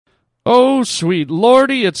Oh, sweet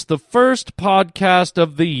Lordy, it's the first podcast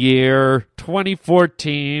of the year,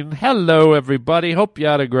 2014. Hello, everybody. Hope you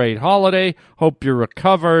had a great holiday. Hope you're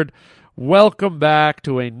recovered. Welcome back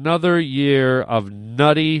to another year of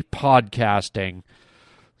nutty podcasting.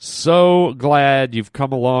 So glad you've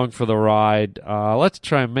come along for the ride. Let's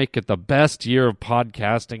try and make it the best year of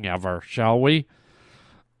podcasting ever, shall we?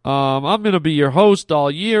 I'm going to be your host all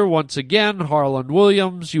year. Once again, Harland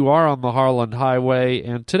Williams. You are on the Harland Highway,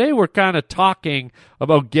 and today we're kind of talking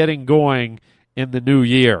about getting going in the new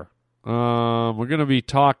year. We're going to be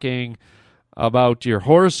talking about your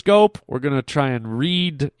horoscope. We're going to try and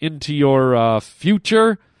read into your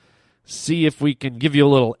future, see if we can give you a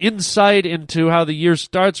little insight into how the year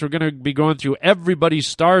starts. We're going to be going through everybody's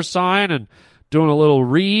star sign and doing a little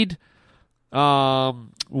read.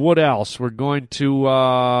 What else? We're going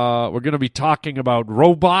to be talking about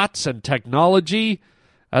robots and technology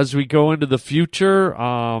as we go into the future.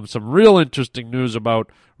 Some real interesting news about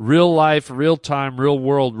real life, real time, real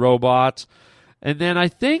world robots. And then I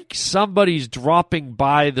think somebody's dropping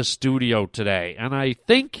by the studio today, and I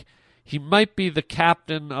think he might be the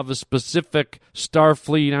captain of a specific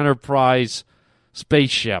Starfleet Enterprise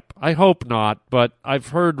spaceship. I hope not, but I've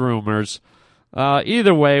heard rumors.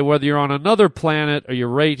 Either way, whether you're on another planet or you're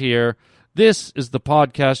right here, this is the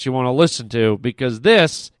podcast you want to listen to, because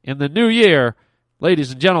this, in the new year,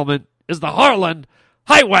 ladies and gentlemen, is the Harland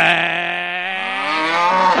Highway!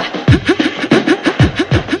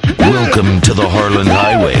 Welcome to the Harland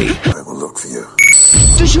Highway. I will look for you.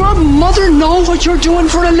 Does your mother know what you're doing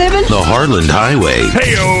for a living? The Harland Highway.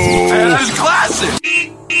 Hey-o! That's classic!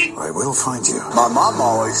 I will find you. My mom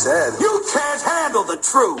always said, you can't handle the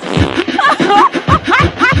truth!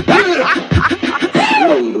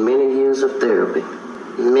 You need many years of therapy.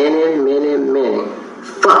 Many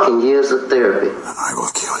fucking years of therapy. And I will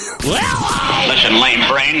kill you. Listen, lame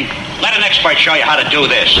brain. Let an expert show you how to do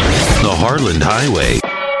this. The Harland Highway.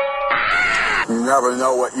 You never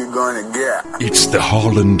know what you're going to get. It's the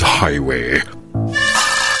Harland Highway.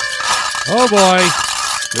 Oh boy,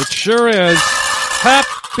 it sure is.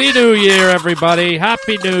 Happy New Year, everybody.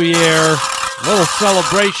 Happy New Year. Little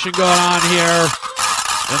celebration going on here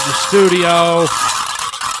in the studio.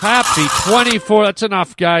 Happy 24. That's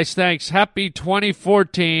enough, guys. Thanks. Happy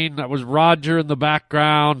 2014. That was Roger in the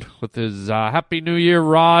background with his Happy New Year,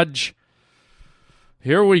 Raj.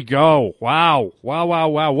 Here we go. Wow.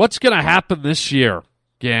 What's going to happen this year,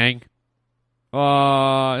 gang?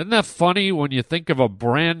 Isn't that funny when you think of a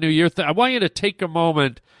brand new year? I want you to take a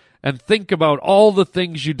moment and think about all the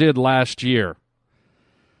things you did last year.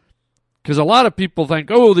 Because a lot of people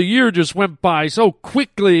think, oh, the year just went by so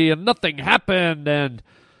quickly and nothing happened and,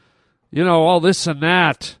 you know, all this and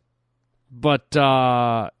that. But,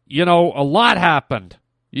 you know, a lot happened.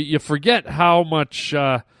 You forget how much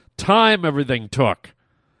time everything took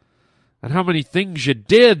and how many things you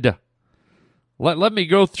did. Let me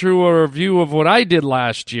go through a review of what I did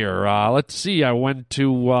last year. Let's see. I went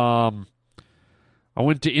to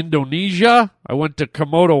Indonesia. I went to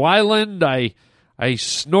Komodo Island. I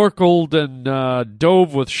snorkeled and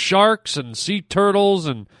dove with sharks and sea turtles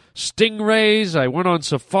and stingrays. I went on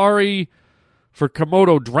safari for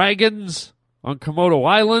Komodo dragons on Komodo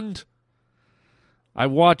Island. I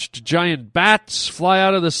watched giant bats fly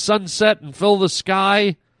out of the sunset and fill the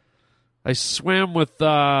sky. I swam with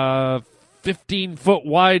 15-foot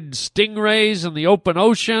wide stingrays in the open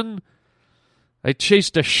ocean. I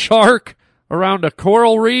chased a shark around a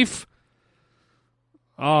coral reef.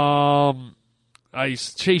 I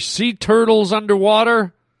chased sea turtles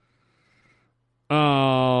underwater.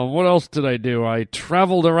 What else did I do? I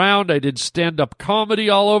traveled around. I did stand-up comedy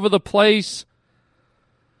all over the place.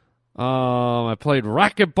 I played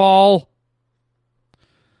racquetball.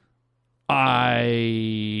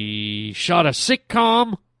 I shot a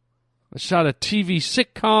sitcom. I shot a TV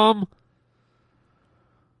sitcom.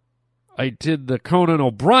 I did the Conan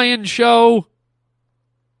O'Brien show.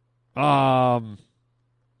 God,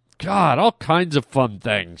 all kinds of fun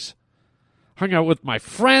things. Hung out with my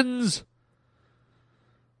friends.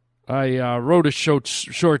 I wrote a short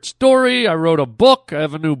story. I wrote a book. I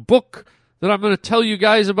have a new book that I'm going to tell you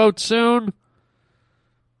guys about soon.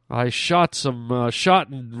 I shot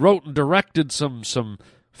and wrote and directed some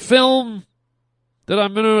film that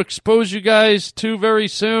I'm going to expose you guys to very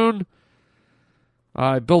soon.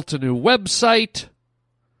 I built a new website.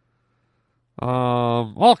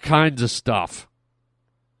 All kinds of stuff.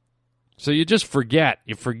 So you just forget.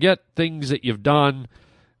 You forget things that you've done.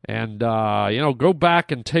 And, go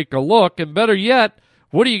back and take a look. And better yet,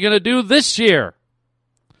 what are you going to do this year?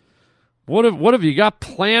 What have you got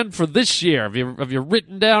planned for this year? Have you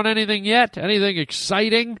written down anything yet? Anything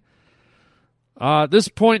exciting? At this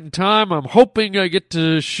point in time, I'm hoping I get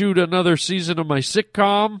to shoot another season of my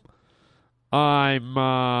sitcom.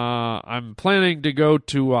 I'm planning to go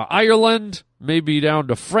to Ireland, maybe down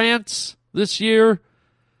to France this year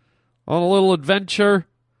on a little adventure.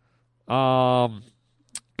 Going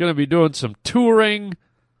to be doing some touring,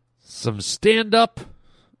 some stand-up,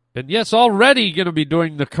 and yes, already going to be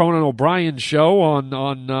doing the Conan O'Brien show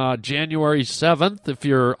on January 7th if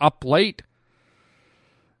you're up late.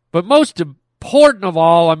 But most important of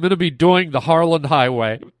all, I'm going to be doing the Harland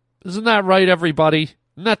Highway. Isn't that right, everybody?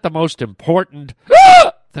 Isn't that the most important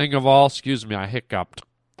thing of all? Excuse me, I hiccuped.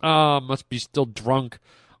 Must be still drunk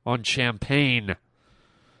on champagne.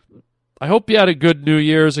 I hope you had a good New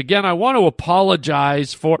Year's. Again, I want to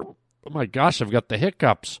apologize for... Oh my gosh, I've got the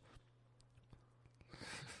hiccups.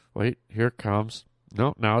 Wait, here it comes.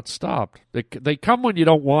 No, now it's stopped. They come when you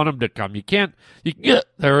don't want them to come. You can't...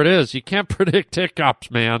 there it is. You can't predict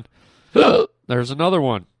hiccups, man. There's another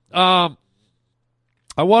one. I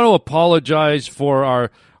want to apologize for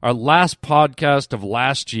our last podcast of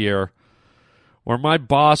last year where my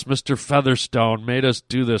boss, Mr. Featherstone, made us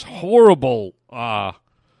do this horrible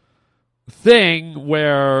thing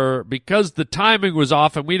where, because the timing was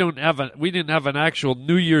off and we didn't have an actual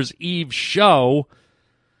New Year's Eve show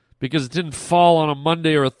because it didn't fall on a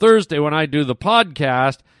Monday or a Thursday when I do the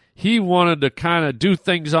podcast, he wanted to kind of do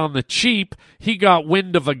things on the cheap. He got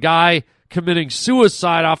wind of a guy committing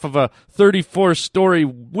suicide off of a 34-story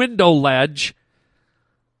window ledge,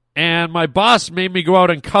 and my boss made me go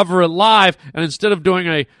out and cover it live, and instead of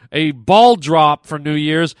doing a ball drop for New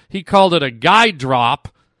Year's, he called it a guy drop,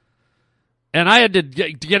 and I had to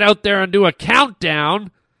get out there and do a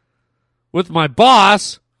countdown with my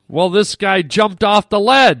boss while this guy jumped off the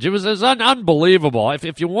ledge. It was unbelievable.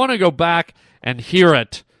 If you want to go back and hear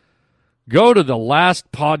it, go to the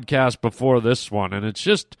last podcast before this one, and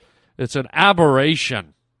it's an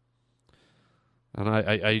aberration. And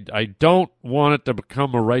I don't want it to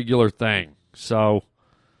become a regular thing. So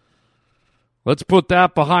let's put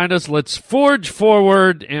that behind us. Let's forge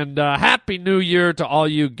forward, and Happy New Year to all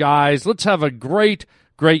you guys. Let's have a great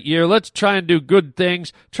year. Let's try and do good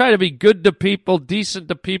things. Try to be good to people, decent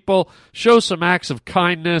to people. Show some acts of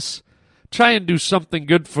kindness. Try and do something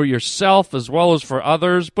good for yourself as well as for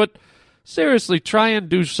others. But seriously, try and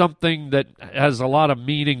do something that has a lot of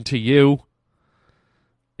meaning to you.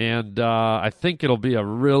 And I think it'll be a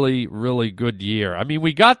really, really good year. I mean,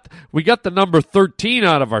 we got the number 13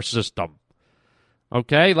 out of our system.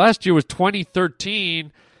 Okay, last year was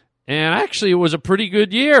 2013, and actually it was a pretty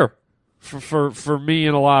good year for me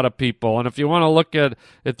and a lot of people. And if you want to look at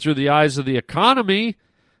it through the eyes of the economy,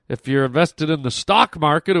 if you're invested in the stock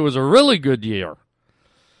market, it was a really good year.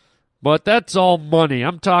 But that's all money.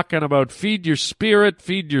 I'm talking about feed your spirit,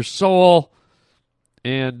 feed your soul,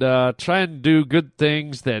 and try and do good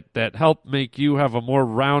things that help make you have a more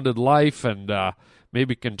rounded life and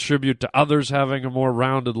maybe contribute to others having a more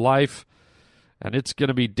rounded life. And it's going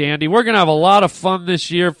to be dandy. We're going to have a lot of fun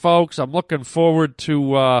this year, folks. I'm looking forward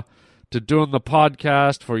to doing the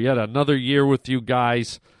podcast for yet another year with you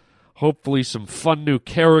guys. Hopefully some fun new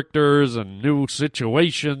characters and new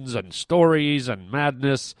situations and stories and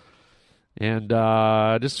madness. And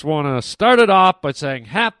I just want to start it off by saying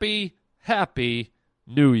Happy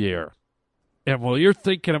New Year. And while you're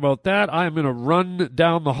thinking about that, I'm going to run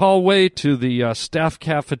down the hallway to the staff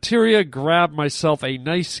cafeteria, grab myself a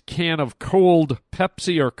nice can of cold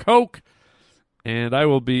Pepsi or Coke, and I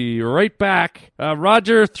will be right back.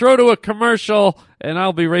 Roger, throw to a commercial, and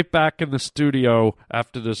I'll be right back in the studio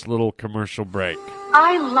after this little commercial break.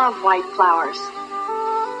 I love white flowers.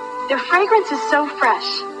 Their fragrance is so fresh,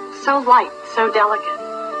 so light, so delicate.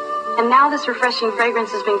 And now this refreshing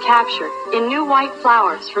fragrance has been captured in new white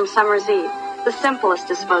flowers from Summer's Eve, the simplest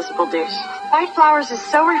disposable dish. White flowers is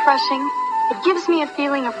so refreshing, it gives me a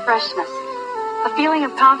feeling of freshness, a feeling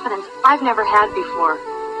of confidence I've never had before.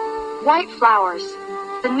 White flowers,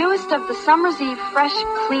 the newest of the Summer's Eve fresh,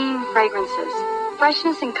 clean fragrances.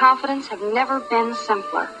 Freshness and confidence have never been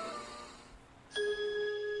simpler.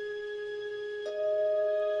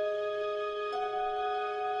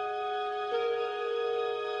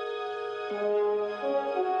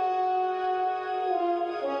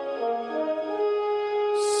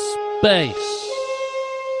 Space,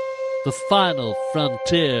 the final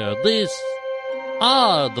frontier. These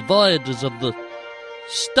are the voyages of the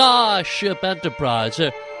Starship Enterprise.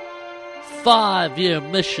 Her 5-year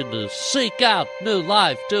mission to seek out new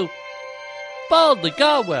life, to boldly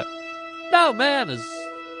go where no man has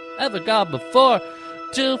ever gone before,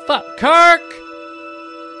 to Kirk,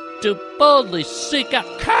 to boldly seek out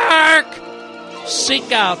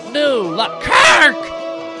new life. Kirk!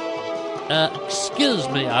 Excuse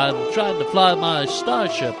me, I'm trying to fly my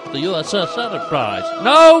starship, the USS Enterprise.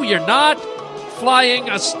 No, you're not flying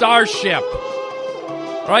a starship.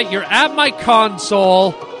 Right, you're at my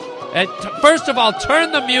console. And first of all,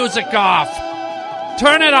 turn the music off.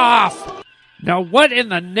 Turn it off. Now, what in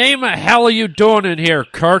the name of hell are you doing in here,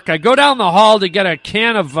 Kirk? I go down the hall to get a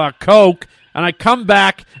can of Coke, and I come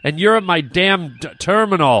back, and you're at my damn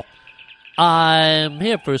terminal. I'm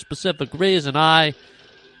here for a specific reason. I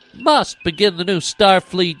must begin the new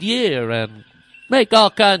Starfleet year and make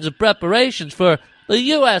all kinds of preparations for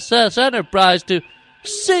the USS Enterprise to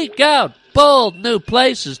seek out bold new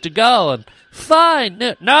places to go and find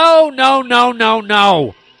new...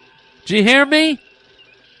 No. Do you hear me?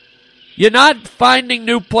 You're not finding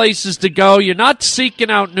new places to go. You're not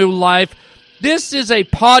seeking out new life. This is a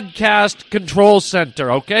podcast control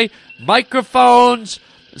center, okay? Microphones,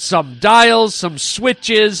 some dials, some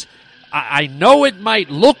switches. I know it might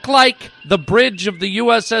look like the bridge of the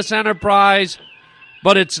USS Enterprise,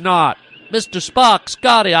 but it's not. Mr. Spock,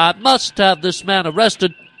 Scotty, I must have this man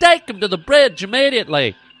arrested. Take him to the bridge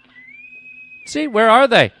immediately. See, where are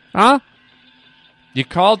they? Huh? You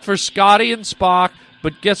called for Scotty and Spock,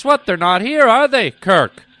 but guess what? They're not here, are they,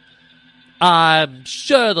 Kirk? I'm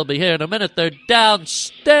sure they'll be here in a minute. They're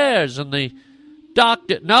downstairs in the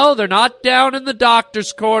doctor... No, they're not down in the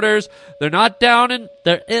doctor's quarters. They're not down in...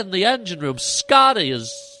 They're in the engine room. Scotty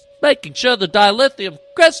is making sure the dilithium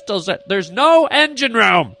crystals are... There's no engine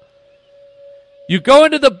room. You go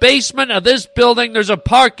into the basement of this building, there's a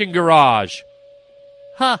parking garage.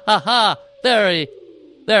 Ha, ha, ha. Very,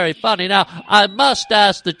 very funny. Now, I must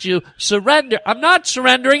ask that you surrender. I'm not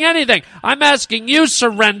surrendering anything. I'm asking you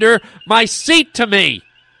surrender my seat to me.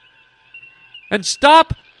 And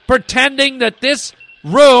stop pretending that this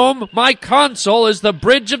room, my console, is the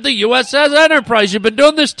bridge of the USS Enterprise. You've been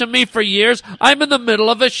doing this to me for years. I'm in the middle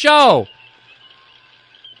of a show.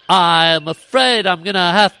 I'm afraid I'm going to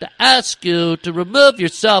have to ask you to remove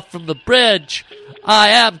yourself from the bridge. I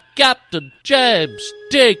am Captain James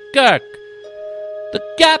D. Kirk, the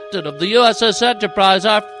captain of the USS Enterprise.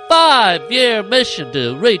 Our 5-year mission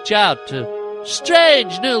to reach out to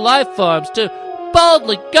strange new life forms, to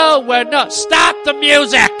boldly go where no... Stop the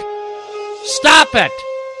music! Stop it!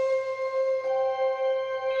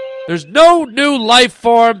 There's no new life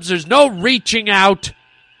forms. There's no reaching out.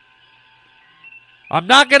 I'm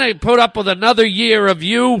not going to put up with another year of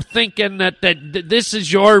you thinking that this is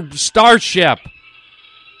your starship.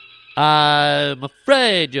 I'm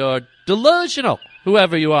afraid you're delusional,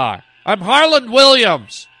 whoever you are. I'm Harland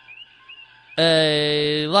Williams.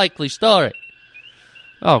 A likely story.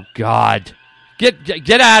 Oh, God.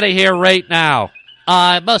 Get out of here right now.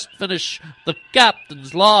 I must finish the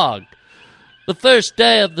captain's log. The first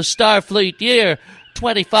day of the Starfleet year,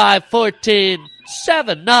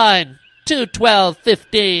 25-14-7-9.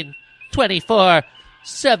 2-12-15,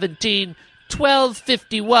 24-17,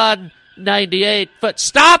 12-51-98. But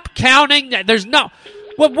stop counting. There's no...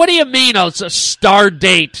 What do you mean? Oh, it's a star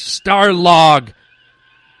date, star log.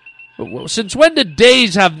 Since when did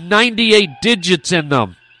days have 98 digits in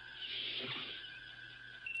them?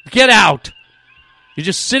 Get out. You're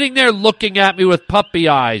just sitting there looking at me with puppy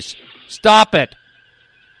eyes. Stop it.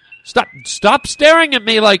 Stop staring at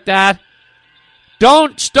me like that.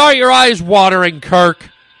 Don't start your eyes watering,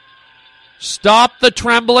 Kirk. Stop the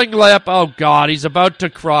trembling lip. Oh, God, he's about to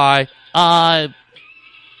cry. I've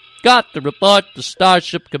got to report to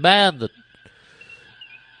Starship Command that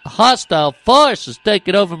a hostile force has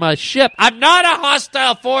taken over my ship. I'm not a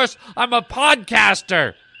hostile force. I'm a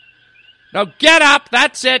podcaster. Now get up.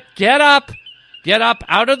 That's it. Get up. Get up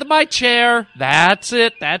out of my chair. That's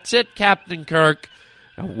it. That's it, Captain Kirk.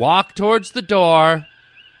 Now walk towards the door.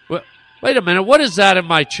 Wait a minute, what is that in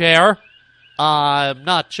my chair? I'm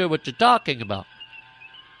not sure what you're talking about.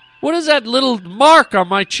 What is that little mark on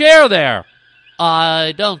my chair there?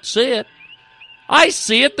 I don't see it. I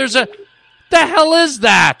see it. The hell is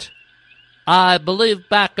that? I believe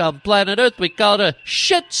back on planet Earth we call it a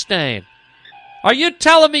shit stain. Are you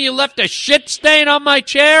telling me you left a shit stain on my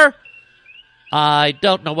chair? I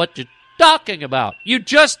don't know what you're talking about. You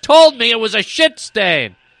just told me it was a shit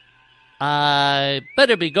stain. I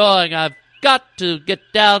better be going. I've got to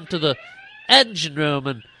get down to the engine room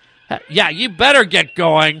and... Yeah, you better get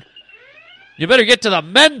going. You better get to the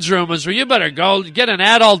men's room, or you better go get an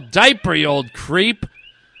adult diaper, you old creep.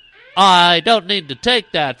 I don't need to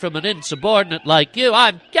take that from an insubordinate like you.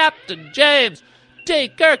 I'm Captain James D.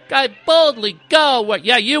 Kirk. I boldly go where...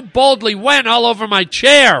 Yeah, you boldly went all over my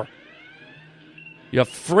chair. You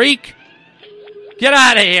freak. Get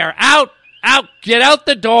out of here. Out. Get out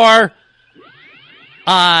the door.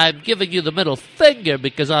 I'm giving you the middle finger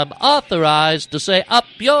because I'm authorized to say up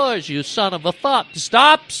yours, you son of a fuck.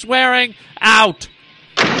 Stop swearing out.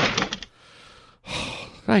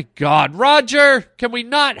 Thank God. Roger, can we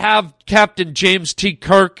not have Captain James T.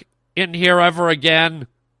 Kirk in here ever again?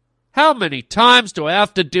 How many times do I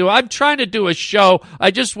have to do? I'm trying to do a show. I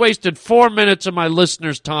just wasted 4 minutes of my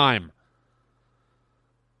listeners' time.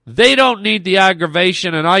 They don't need the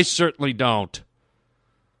aggravation, and I certainly don't.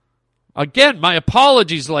 Again, my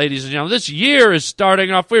apologies, ladies and gentlemen. This year is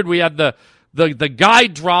starting off weird. We had the guy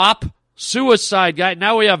drop, suicide guy.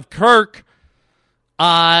 Now we have Kirk.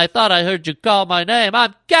 I thought I heard you call my name.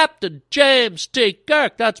 I'm Captain James T.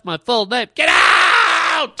 Kirk. That's my full name. Get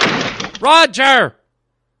out! Roger!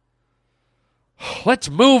 Let's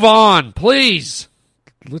move on, please.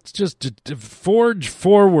 Let's just forge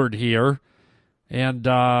forward here and,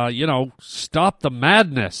 stop the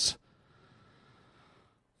madness.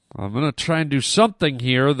 I'm going to try and do something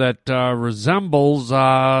here that resembles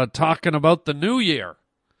talking about the new year.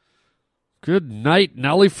 Good night,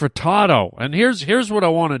 Nelly Furtado. And here's what I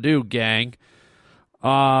want to do, gang.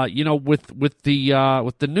 With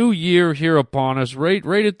the new year here upon us,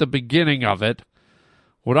 right at the beginning of it,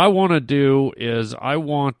 what I want to do is I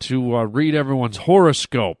want to read everyone's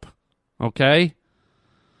horoscope. Okay.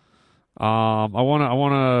 I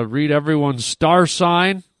want to read everyone's star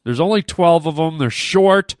sign. There's only 12 of them. They're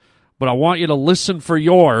short, but I want you to listen for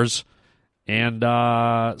yours and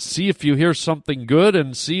see if you hear something good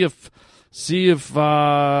and see if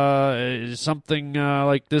something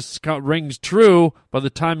like this rings true by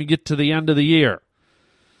the time you get to the end of the year.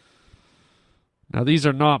 Now, these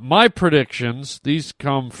are not my predictions. These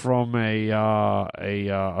come from a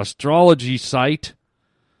astrology site,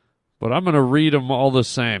 but I'm going to read them all the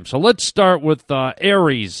same. So let's start with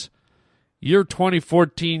Aries. Year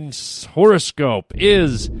 2014's horoscope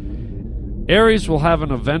is Aries will have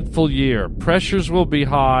an eventful year. Pressures will be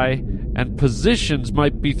high, and positions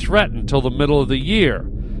might be threatened till the middle of the year.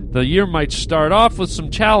 The year might start off with some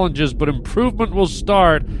challenges, but improvement will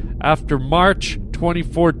start after March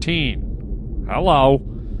 2014. Hello.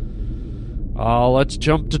 Let's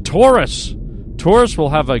jump to Taurus. Taurus will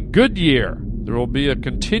have a good year. There will be a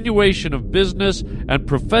continuation of business and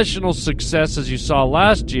professional success as you saw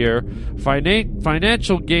last year.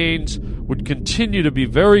 Financial gains would continue to be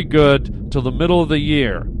very good till the middle of the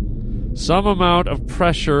year. Some amount of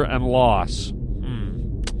pressure and loss.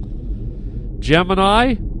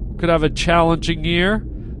 Gemini could have a challenging year.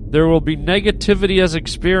 There will be negativity as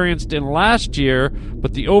experienced in last year,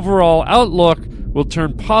 but the overall outlook will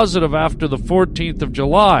turn positive after the 14th of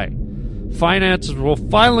July. Finances will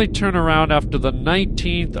finally turn around after the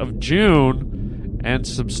 19th of June, and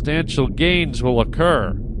substantial gains will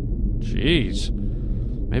occur. Jeez.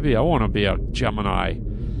 Maybe I want to be a Gemini.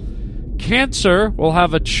 Cancer will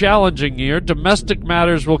have a challenging year. Domestic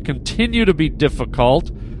matters will continue to be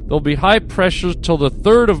difficult. There'll be high pressures till the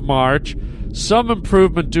 3rd of March. Some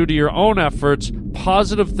improvement due to your own efforts,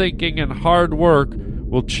 positive thinking, and hard work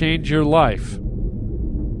will change your life.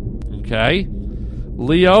 Okay?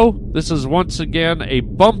 Leo, this is once again a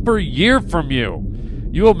bumper year from you.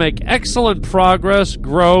 You will make excellent progress,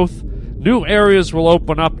 growth. New areas will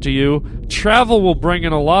open up to you. Travel will bring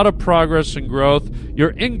in a lot of progress and growth.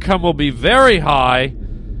 Your income will be very high,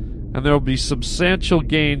 and there will be substantial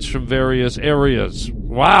gains from various areas.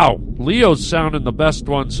 Wow, Leo's sounding the best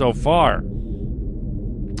one so far.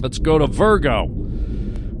 Let's go to Virgo.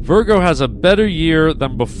 Virgo has a better year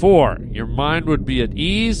than before. Your mind would be at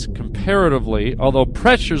ease comparatively, although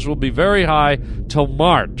pressures will be very high till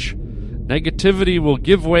March. Negativity will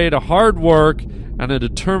give way to hard work and a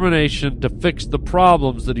determination to fix the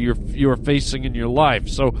problems that you're facing in your life.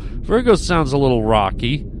 So Virgo sounds a little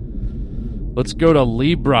rocky. Let's go to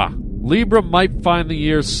Libra. Libra might find the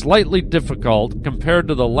year slightly difficult compared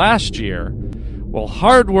to the last year. Well,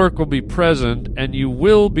 hard work will be present, and you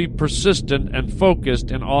will be persistent and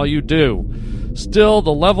focused in all you do. Still,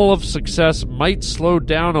 the level of success might slow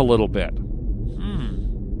down a little bit.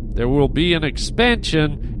 There will be an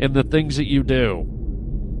expansion in the things that you do.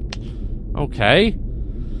 Okay.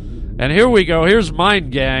 And here we go. Here's mine,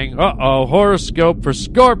 gang. Horoscope for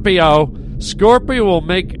Scorpio. Scorpio will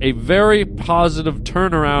make a very positive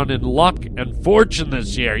turnaround in luck and fortune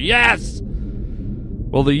this year. Yes!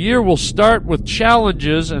 Well, the year will start with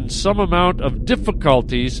challenges and some amount of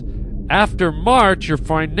difficulties. After March, your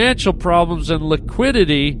financial problems and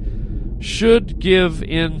liquidity should give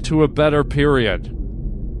in to a better period.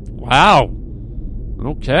 Wow.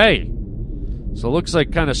 Okay. So it looks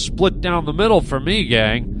like kind of split down the middle for me,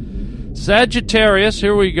 gang. Sagittarius,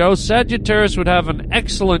 here we go. Sagittarius would have an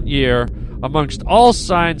excellent year. Amongst all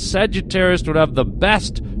signs, Sagittarius would have the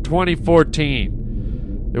best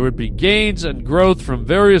 2014. There would be gains and growth from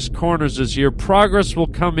various corners this year. Progress will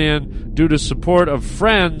come in due to support of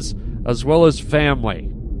friends as well as family.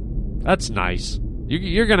 That's nice.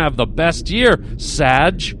 You're going to have the best year,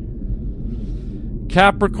 Sag.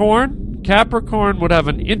 Capricorn would have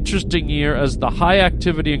an interesting year as the high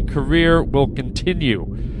activity in career will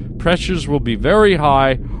continue. Pressures will be very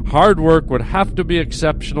high. Hard work would have to be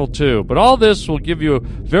exceptional too. But all this will give you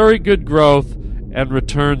very good growth and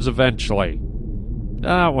returns eventually.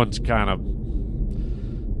 That one's kind of,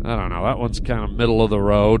 I don't know, that one's kind of middle of the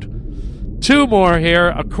road. Two more here.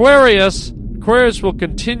 Aquarius will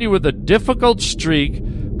continue with a difficult streak,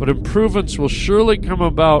 but improvements will surely come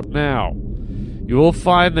about now. You will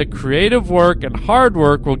find that creative work and hard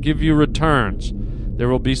work will give you returns. There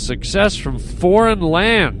will be success from foreign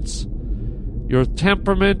lands. Your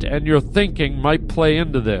temperament and your thinking might play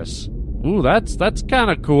into this. Ooh, that's kind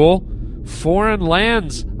of cool. Foreign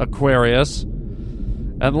lands, Aquarius.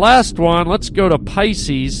 And last one, let's go to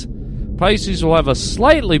Pisces. Pisces will have a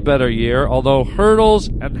slightly better year, although hurdles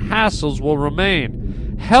and hassles will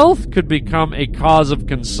remain. Health could become a cause of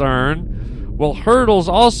concern, while hurdles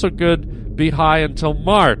also could be high until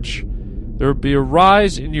March. There will be a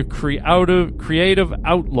rise in your creative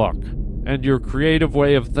outlook and your creative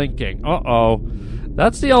way of thinking. Uh-oh.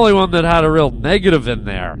 That's the only one that had a real negative in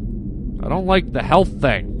there. I don't like the health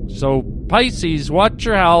thing. So, Pisces, watch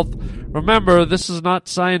your health. Remember, this is not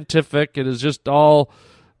scientific. It is just all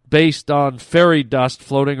based on fairy dust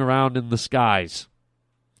floating around in the skies.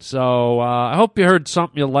 So, I hope you heard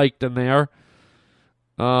something you liked in there.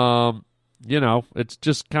 It's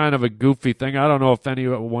just kind of a goofy thing. I don't know if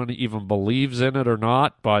anyone even believes in it or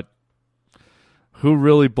not, but who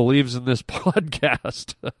really believes in this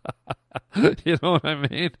podcast? You know what I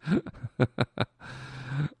mean?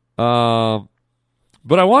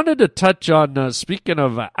 But I wanted to touch on, speaking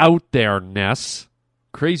of out-there-ness,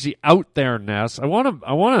 crazy out-there-ness, I want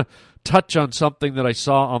to touch on something that I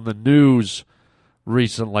saw on the news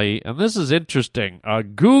recently, and this is interesting.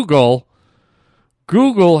 Google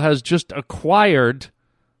has just acquired,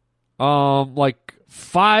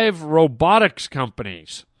 5 robotics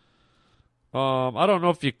companies. I don't know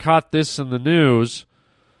if you caught this in the news.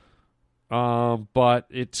 But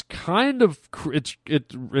it's kind of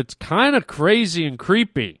crazy and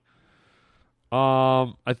creepy.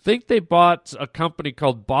 I think they bought a company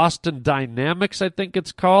called Boston Dynamics, I think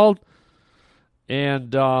it's called,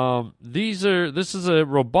 and this is a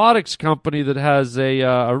robotics company that has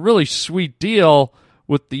a really sweet deal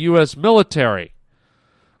with the U.S. military.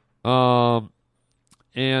 There's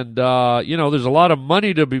a lot of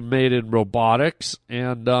money to be made in robotics,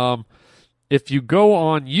 and if you go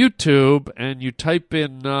on YouTube and you type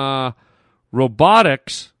in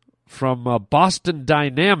robotics from Boston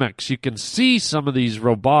Dynamics, you can see some of these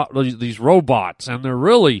robots, and they're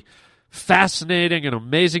really fascinating and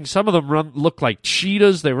amazing. Some of them look like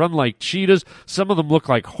cheetahs. They run like cheetahs. Some of them look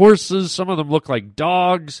like horses. Some of them look like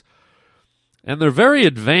dogs. And they're very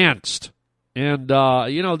advanced. And,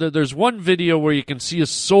 there's one video where you can see a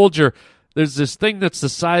soldier. There's this thing that's the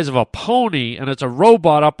size of a pony, and it's a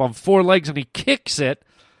robot up on 4 legs, and he kicks it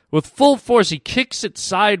with full force. He kicks it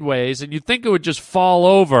sideways, and you'd think it would just fall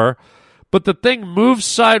over, but the thing moves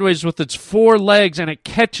sideways with its 4 legs, and it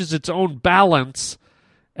catches its own balance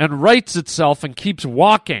and rights itself and keeps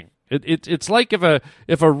walking. It's like if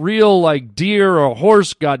a real deer or a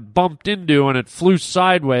horse got bumped into and it flew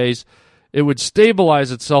sideways, it would stabilize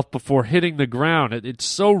itself before hitting the ground. It's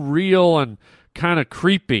so real and kind of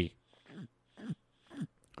creepy.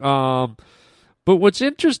 But what's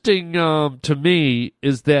interesting to me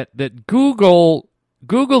is that Google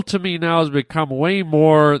to me now has become way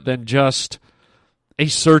more than just a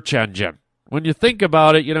search engine. When you think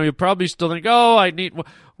about it, you probably still think, oh, I need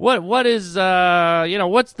what is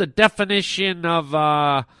what's the definition of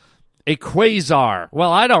a quasar?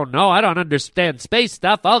 Well, I don't know. I don't understand space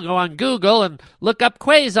stuff. I'll go on Google and look up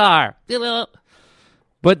quasar.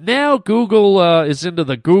 But now Google is into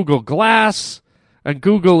the Google Glass. And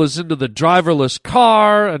Google is into the driverless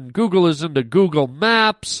car, and Google is into Google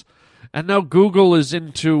Maps, and now Google is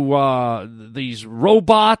into these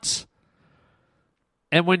robots.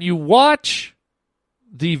 And when you watch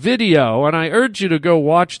the video, and I urge you to go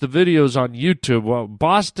watch the videos on YouTube,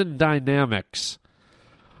 Boston Dynamics,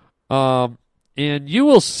 and you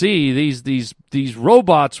will see these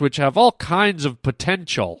robots which have all kinds of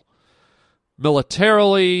potential.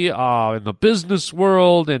 Militarily, in the business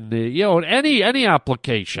world, in any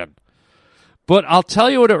application. But I'll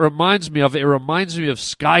tell you what it reminds me of. It reminds me of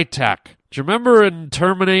Skytech. Do you remember in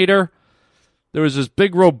Terminator there was this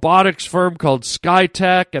big robotics firm called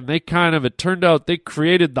Skytech, and it turned out they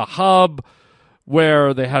created the hub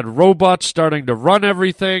where they had robots starting to run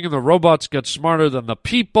everything, and the robots got smarter than the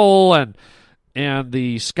people, and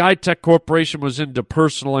the Skytech Corporation was into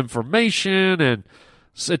personal information, and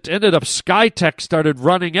it ended up Skytech started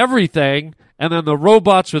running everything, and then the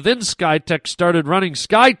robots within Skytech started running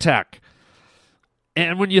Skytech.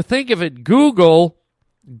 And when you think of it, Google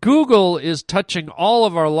is touching all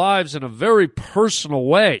of our lives in a very personal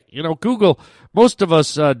way. You know, Google, most of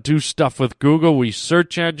us do stuff with Google. We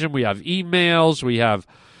search engine, we have emails, we have,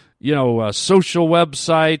 social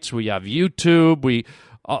websites, we have YouTube.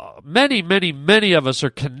 Many of us are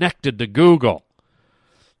connected to Google.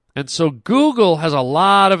 And so Google has a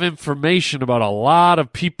lot of information about a lot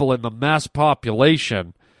of people in the mass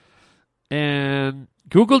population. And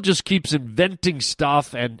Google just keeps inventing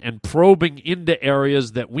stuff and probing into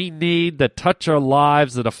areas that we need, that touch our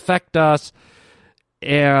lives, that affect us.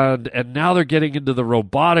 And now they're getting into the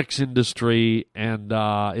robotics industry. And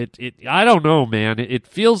I don't know, man. It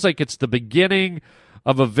feels like it's the beginning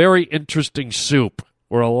of a very interesting soup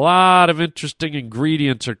where a lot of interesting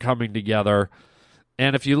ingredients are coming together.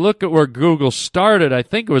 And if you look at where Google started, I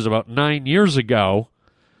think it was about 9 years ago,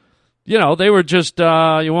 they were just,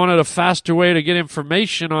 you wanted a faster way to get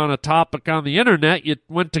information on a topic on the internet. You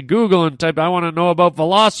went to Google and typed, I want to know about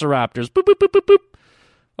velociraptors. Boop, boop, boop, boop, boop.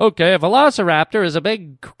 Okay, a velociraptor is a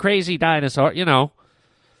big, crazy dinosaur,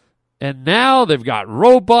 And now they've got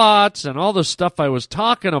robots and all the stuff I was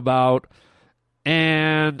talking about.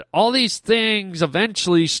 And all these things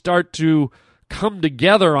eventually start to come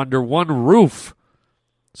together under one roof.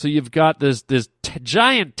 So you've got this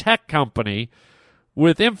giant tech company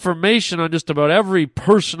with information on just about every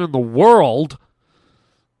person in the world.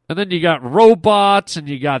 And then you got robots, and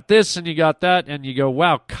you got this, and you got that, and you go,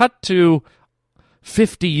 wow, cut to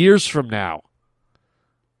 50 years from now.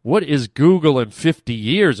 What is Google in 50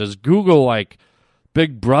 years? Is Google like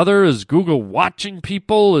Big Brother? Is Google watching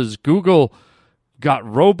people? Is Google got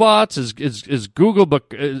robots? Is Google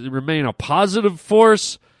remain a positive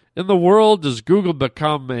force in the world? Does Google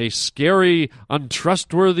become a scary,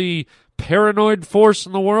 untrustworthy, paranoid force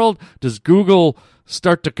in the world? Does Google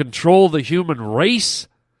start to control the human race?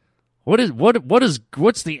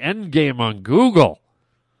 What's the end game on Google?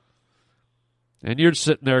 And you're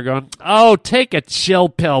sitting there going, oh, take a chill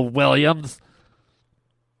pill, Williams.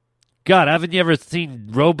 God, haven't you ever seen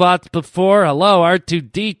robots before? Hello,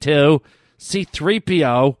 R2-D2,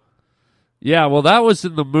 C-3PO. Yeah, well, that was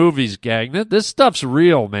in the movies, gang. This stuff's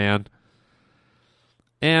real, man.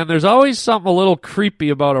 And there's always something a little creepy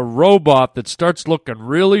about a robot that starts looking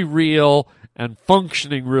really real and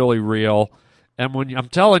functioning really real. And I'm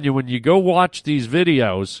telling you, when you go watch these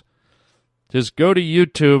videos, just go to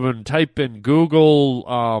YouTube and type in Google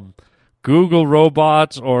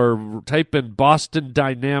robots, or type in Boston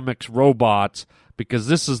Dynamics robots, because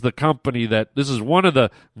this is the company this is one of the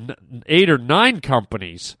 8 or 9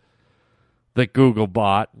 companies that Google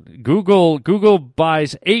bought. Google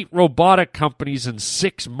buys 8 robotic companies in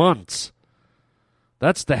 6 months.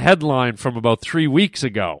 That's the headline from about 3 weeks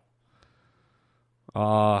ago.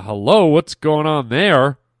 Hello, what's going on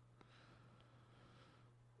there?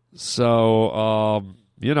 So,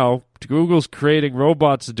 Google's creating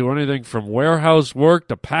robots to do anything from warehouse work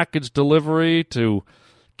to package delivery to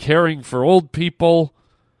caring for old people.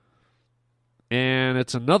 And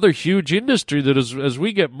it's another huge industry that as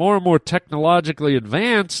we get more and more technologically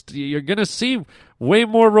advanced, you're going to see way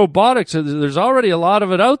more robotics. There's already a lot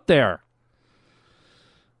of it out there.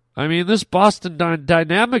 I mean, this Boston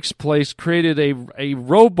Dynamics place created a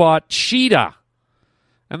robot cheetah.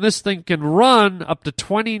 And this thing can run up to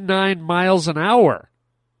 29 miles an hour.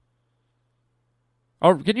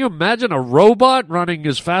 Or can you imagine a robot running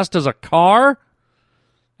as fast as a car?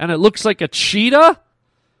 And it looks like a cheetah?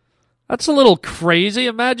 That's a little crazy.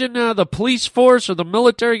 Imagine the police force or the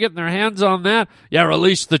military getting their hands on that. Yeah,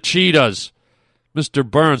 release the cheetahs. Mr.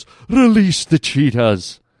 Burns, release the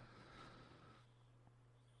cheetahs.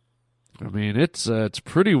 I mean, it's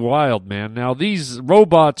pretty wild, man. Now, these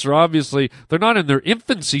robots are obviously, they're not in their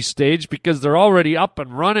infancy stage because they're already up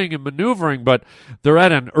and running and maneuvering, but they're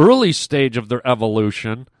at an early stage of their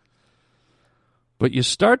evolution. But you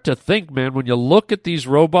start to think, man, when you look at these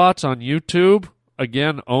robots on YouTube,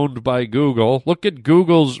 again, owned by Google, look at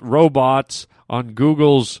Google's robots on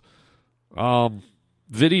Google's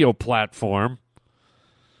video platform.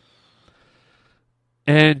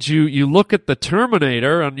 And you look at the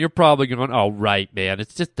Terminator, and you're probably going, oh, right, man,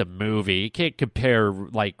 it's just a movie. You can't compare,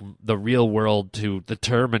 like, the real world to the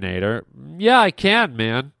Terminator. Yeah, I can,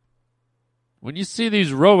 man. When you see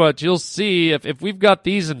these robots, you'll see if we've got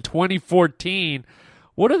these in 2014,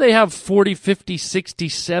 what do they have 40, 50, 60,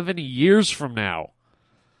 70 years from now?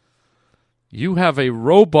 You have a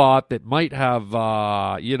robot that might have,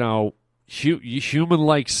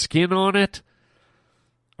 human-like skin on it,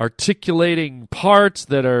 articulating parts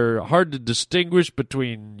that are hard to distinguish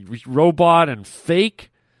between robot and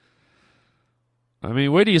fake. I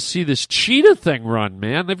mean, where do you see this cheetah thing run,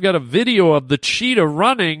 man? They've got a video of the cheetah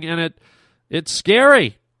running, and it's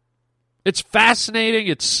scary. It's fascinating.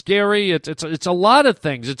 It's scary. It's a lot of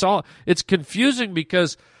things. It's confusing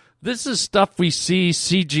because this is stuff we see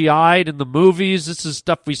CGI'd in the movies. This is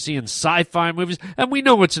stuff we see in sci-fi movies, and we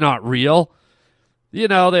know it's not real. You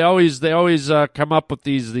know, they always come up with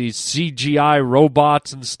these CGI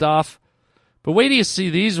robots and stuff. But wait till you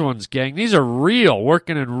see these ones, gang. These are real,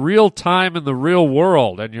 working in real time in the real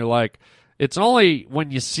world, and you're like, it's only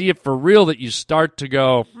when you see it for real that you start to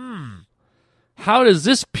go, how does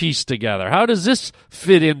this piece together? How does this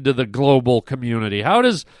fit into the global community? How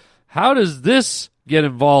does this get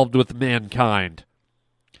involved with mankind?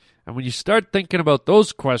 And when you start thinking about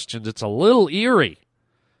those questions, it's a little eerie.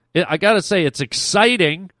 I got to say, it's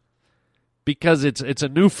exciting because it's a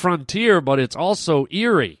new frontier, but it's also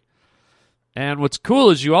eerie. And what's cool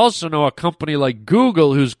is you also know a company like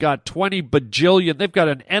Google who's got 20 bajillion, they've got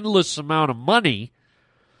an endless amount of money,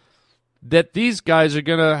 that these guys are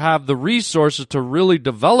going to have the resources to really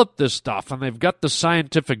develop this stuff. And they've got the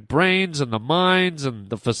scientific brains and the minds and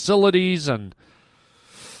the facilities, and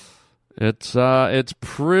it's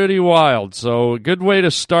pretty wild. So a good way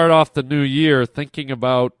to start off the new year, thinking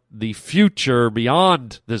about the future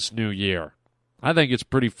beyond this new year. I think it's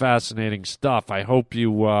pretty fascinating stuff. I hope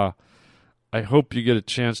you get a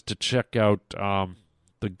chance to check out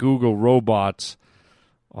the Google robots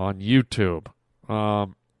on YouTube.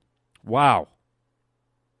 Wow.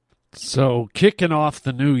 So kicking off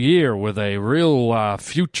the new year with a real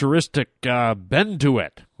futuristic bend to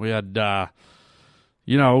it. We had, the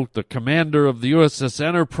commander of the USS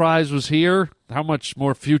Enterprise was here. How much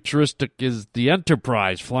more futuristic is the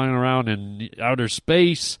Enterprise flying around in outer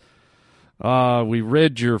space? We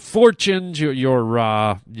read your fortunes,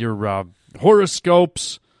 your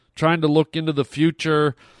horoscopes, trying to look into the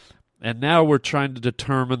future, and now we're trying to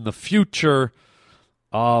determine the future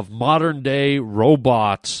of modern-day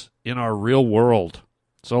robots in our real world.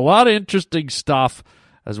 So a lot of interesting stuff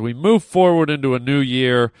as we move forward into a new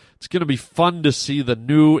year. It's going to be fun to see the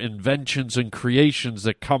new inventions and creations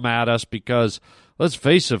that come at us because, let's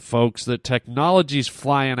face it, folks, the technology's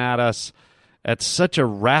flying at us at such a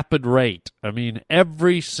rapid rate. I mean,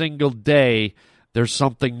 every single day there's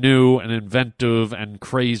something new and inventive and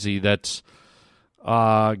crazy that's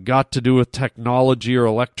got to do with technology or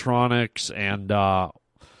electronics, and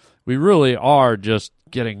we really are just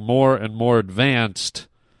getting more and more advanced,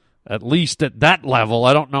 at least at that level.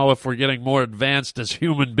 I don't know if we're getting more advanced as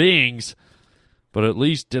human beings, but at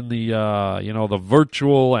least in the the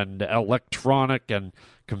virtual and electronic and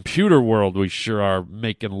computer world, we sure are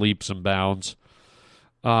making leaps and bounds.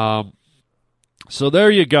 So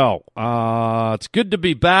there you go. It's good to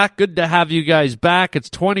be back. Good to have you guys back. It's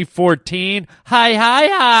 2014.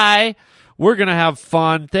 Hi. We're going to have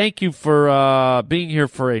fun. Thank you for being here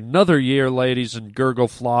for another year, ladies and gurgle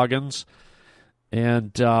floggins.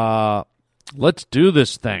 And let's do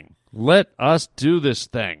this thing. Let us do this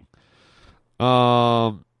thing.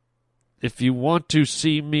 If you want to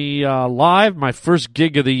see me live, my first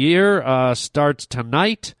gig of the year starts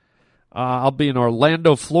tonight. I'll be in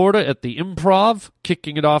Orlando, Florida at the Improv,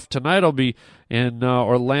 kicking it off tonight. I'll be in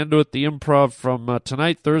Orlando at the Improv from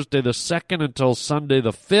tonight, Thursday the 2nd, until Sunday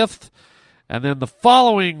the 5th. And then the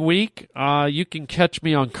following week, you can catch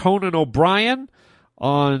me on Conan O'Brien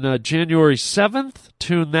on January 7th.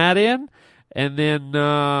 Tune that in. And then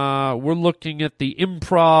we're looking at the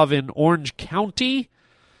Improv in Orange County,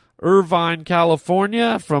 Irvine,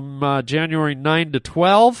 California, from January 9 to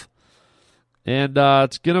 12. And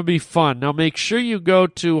it's going to be fun. Now, make sure you go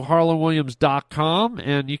to harlanwilliams.com,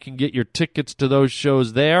 and you can get your tickets to those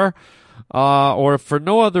shows there. Or if for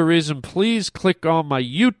no other reason, please click on my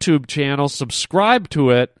YouTube channel, subscribe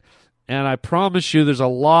to it, and I promise you there's a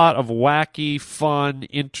lot of wacky, fun,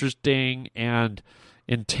 interesting, and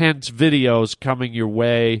intense videos coming your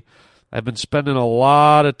way. I've been spending a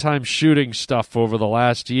lot of time shooting stuff over the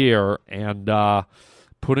last year and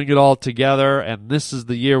putting it all together, and this is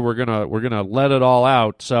the year we're gonna let it all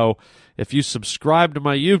out. So if you subscribe to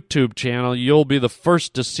my YouTube channel, you'll be the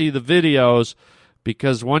first to see the videos,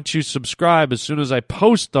 because once you subscribe, as soon as I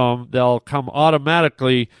post them, they'll come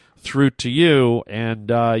automatically through to you,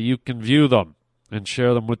 and you can view them and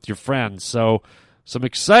share them with your friends. So Some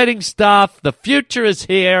exciting stuff. The future is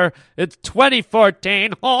here. It's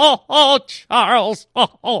 2014. Oh, Charles.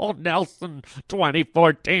 Oh, Nelson.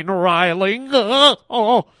 2014 Riley.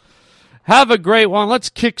 Oh. Have a great one. Let's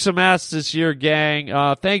kick some ass this year, gang.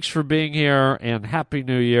 Thanks for being here, and Happy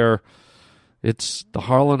New Year. It's the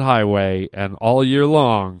Harlan Highway, and all year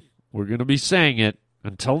long, we're going to be saying it.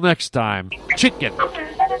 Until next time, chicken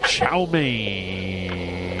chow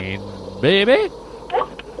mein, baby.